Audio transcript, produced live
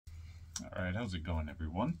All right, how's it going,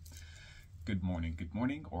 everyone? Good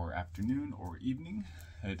morning, or afternoon, or evening.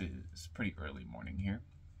 It is pretty early morning here.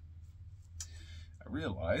 I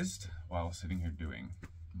realized while sitting here doing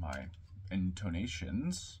my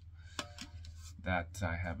intonations that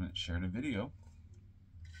I haven't shared a video.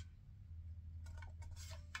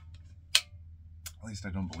 At least I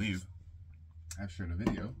don't believe I've shared a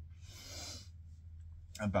video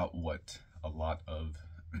about what a lot of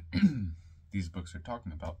these books are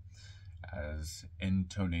talking about as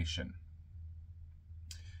intonation.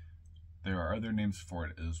 There are other names for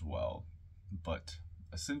it as well, but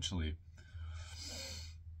essentially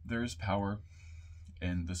there is power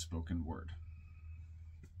in the spoken word.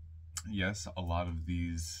 Yes, a lot of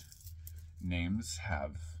these names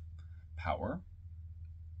have power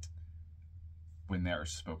when they are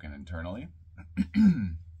spoken internally,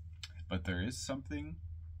 but there is something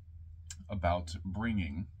about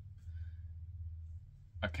bringing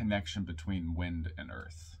a connection between wind and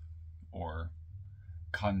earth, or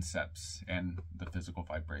concepts and the physical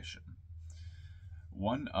vibration.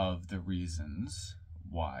 One of the reasons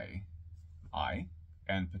why I,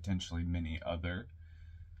 and potentially many other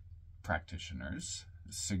practitioners,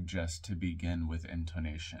 suggest to begin with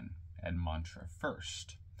intonation and mantra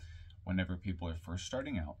first whenever people are first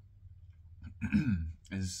starting out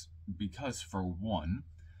is because, for one,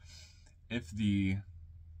 if the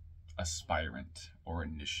aspirant or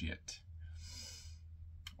initiate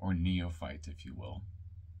or neophyte, if you will,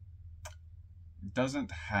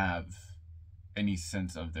 doesn't have any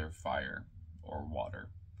sense of their fire or water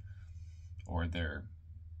or their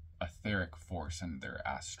etheric force and their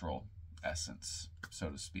astral essence, so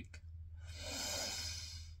to speak,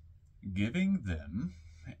 giving them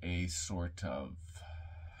a sort of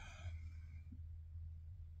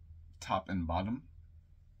top and bottom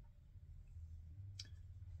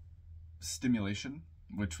stimulation,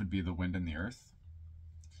 which would be the wind and the earth,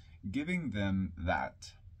 giving them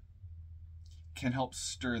that can help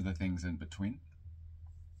stir the things in between.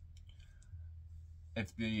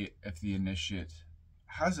 If the initiate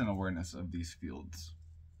has an awareness of these fields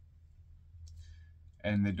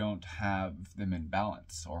and they don't have them in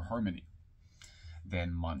balance or harmony,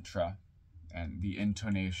 then mantra and the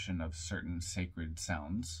intonation of certain sacred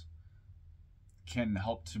sounds can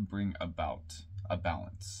help to bring about a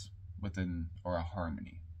balance within, or a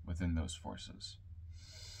harmony within, those forces.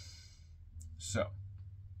 So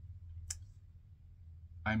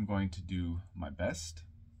I'm going to do my best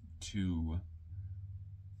to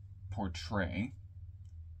portray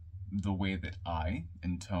the way that I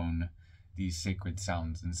intone these sacred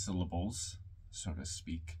sounds and syllables, so to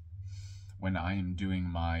speak, when I am doing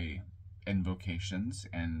my invocations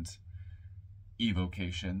and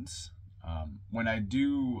evocations. When I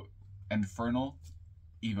do infernal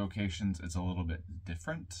evocations, it's a little bit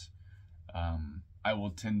different. I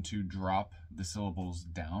will tend to drop the syllables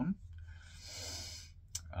down.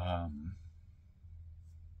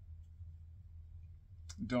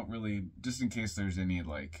 Don't really, just in case there's any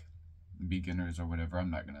like beginners or whatever,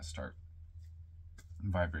 I'm not going to start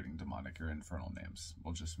vibrating demonic or infernal names.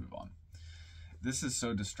 We'll just move on. This is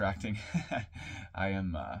so distracting.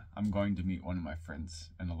 I'm going to meet one of my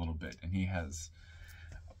friends in a little bit, and he has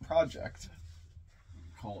a project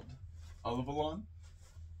called Olivalon.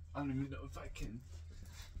 I don't even know if I can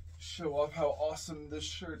show off how awesome this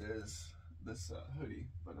shirt is, this hoodie,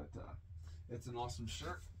 but it's an awesome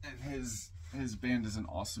shirt, and his band is an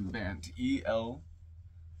awesome band. ELYVILON.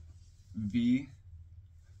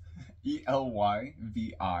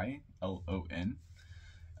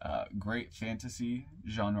 Great fantasy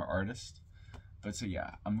genre artist. But so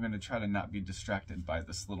yeah, I'm gonna try to not be distracted by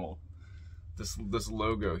this little this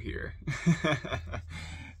logo here.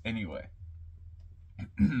 Anyway,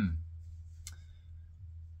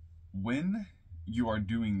 when you are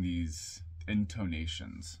doing these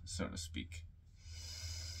intonations, so to speak,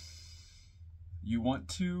 you want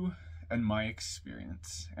to, in my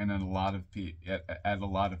experience, and at a lot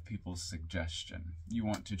of people's suggestion, you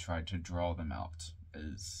want to try to draw them out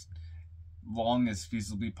as long as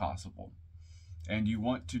feasibly possible, and you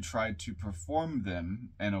want to try to perform them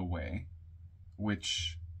in a way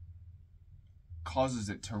which causes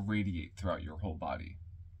it to radiate throughout your whole body.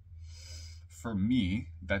 For me,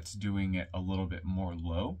 that's doing it a little bit more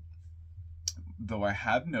low, though I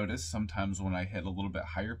have noticed sometimes when I hit a little bit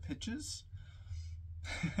higher pitches,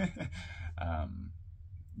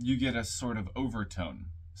 you get a sort of overtone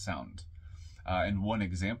sound. And one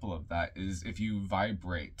example of that is if you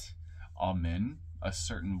vibrate Amen a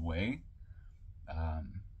certain way,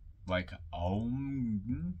 like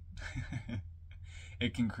Om,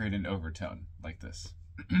 it can create an overtone like this.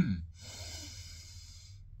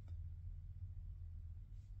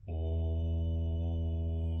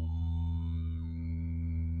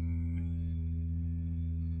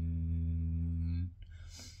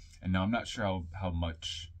 And now I'm not sure how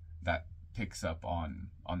much that picks up on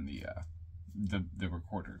the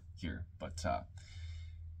recorder here, but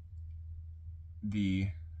the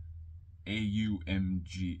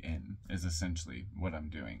AUMGN is essentially what I'm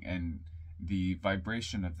doing, and the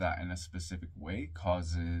vibration of that in a specific way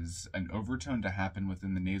causes an overtone to happen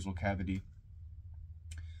within the nasal cavity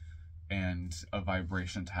and a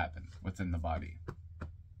vibration to happen within the body.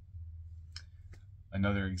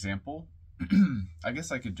 Another example, I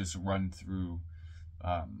guess I could just run through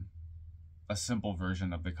a simple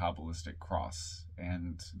version of the Kabbalistic cross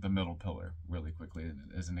and the middle pillar really quickly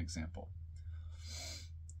as an example.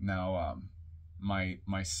 Now,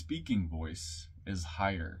 my speaking voice is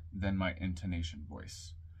higher than my intonation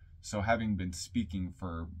voice. So having been speaking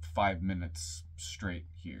for 5 minutes straight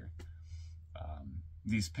here,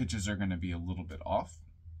 these pitches are going to be a little bit off,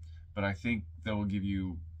 but I think that will give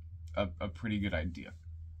you a pretty good idea.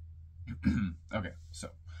 Okay, so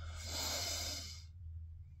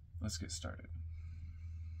let's get started.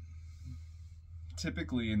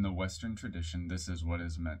 Typically in the Western tradition, this is what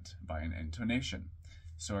is meant by an intonation.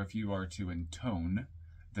 So if you are to intone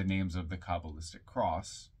the names of the Kabbalistic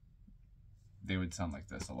cross, they would sound like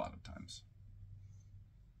this a lot of times.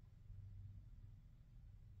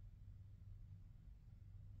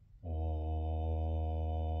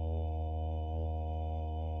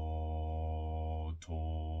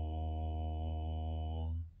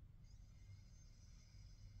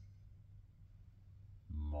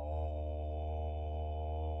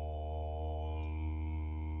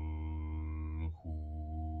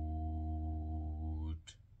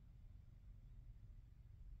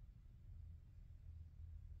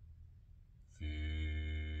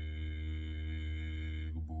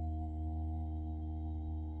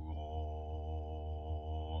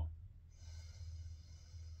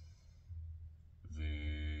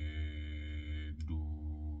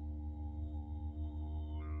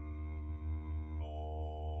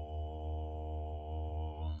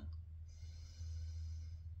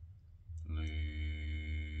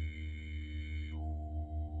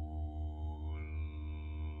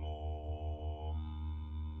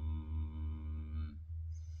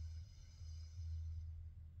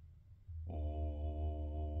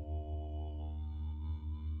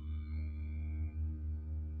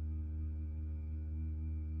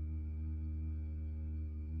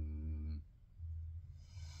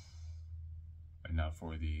 And now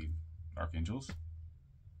for the archangels.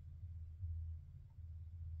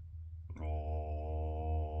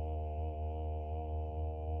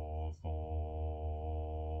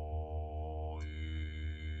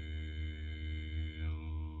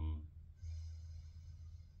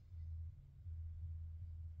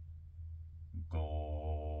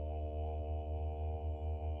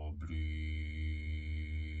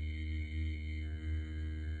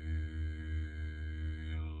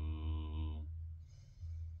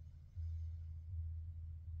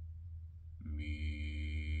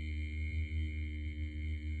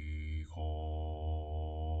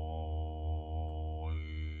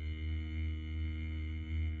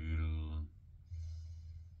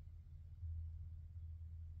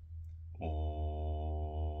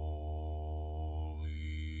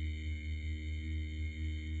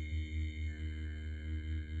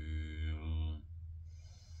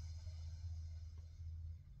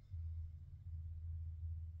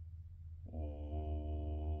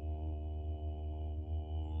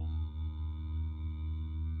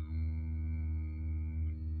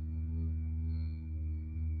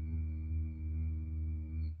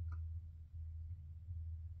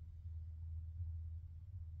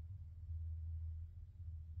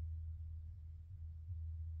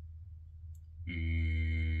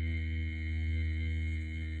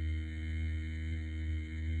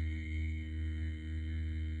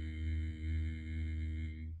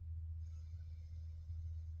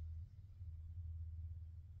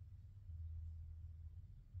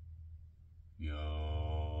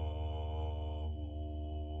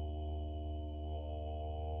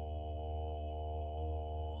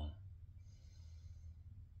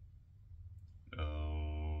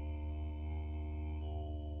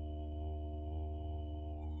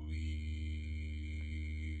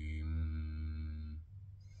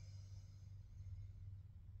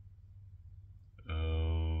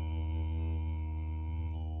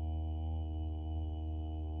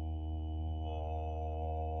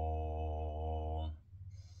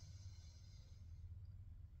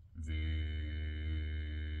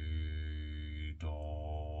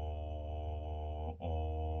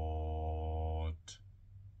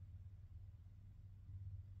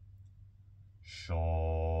 Shaddai.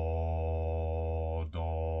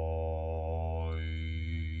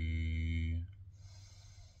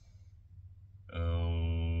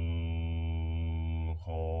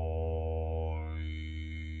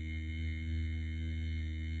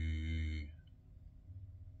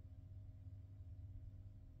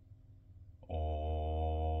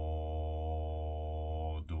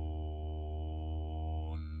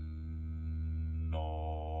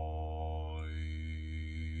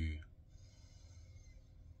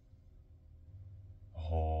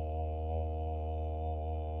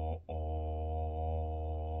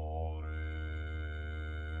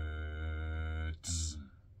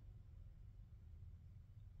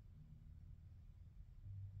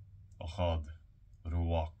 Achad,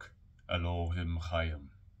 Ruach, Elohim Chayim.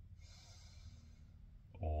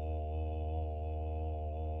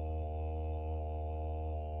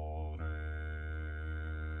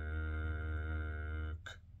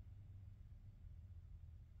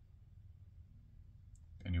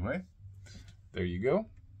 Anyway, there you go.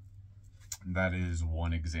 That is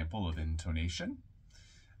one example of intonation.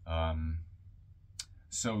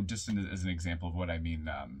 So just as an example of what I mean,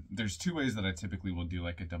 there's two ways that I typically will do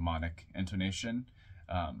like a demonic intonation.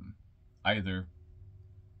 Either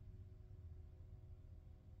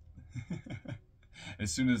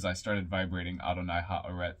as soon as I started vibrating Adonai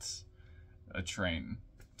Haaretz, a train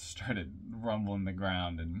started rumbling the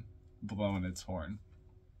ground and blowing its horn.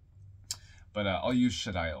 But I'll use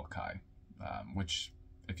Shaddai El-Kai, which,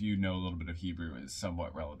 if you know a little bit of Hebrew, is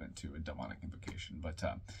somewhat relevant to a demonic invocation. But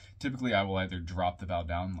typically I will either drop the vowel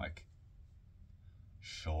down like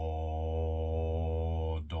Shaddai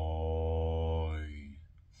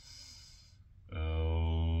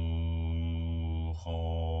El-Kai,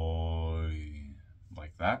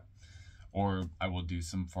 like that. Or I will do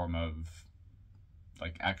some form of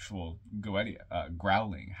like actual goetia,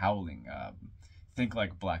 growling, howling, think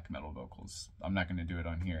like black metal vocals. I'm not going to do it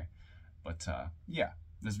on here. But yeah,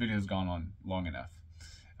 this video has gone on long enough.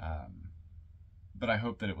 But I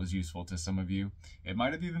hope that it was useful to some of you. It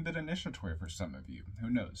might have even been initiatory for some of you. Who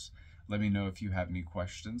knows? Let me know if you have any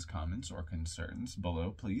questions, comments, or concerns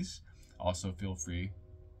below, please. Also, feel free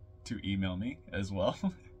to email me as well.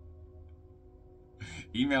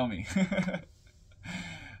 Email me.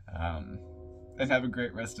 And have a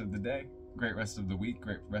great rest of the day, great rest of the week,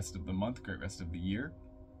 great rest of the month, great rest of the year.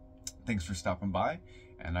 Thanks for stopping by,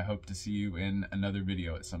 and I hope to see you in another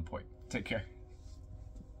video at some point. Take care.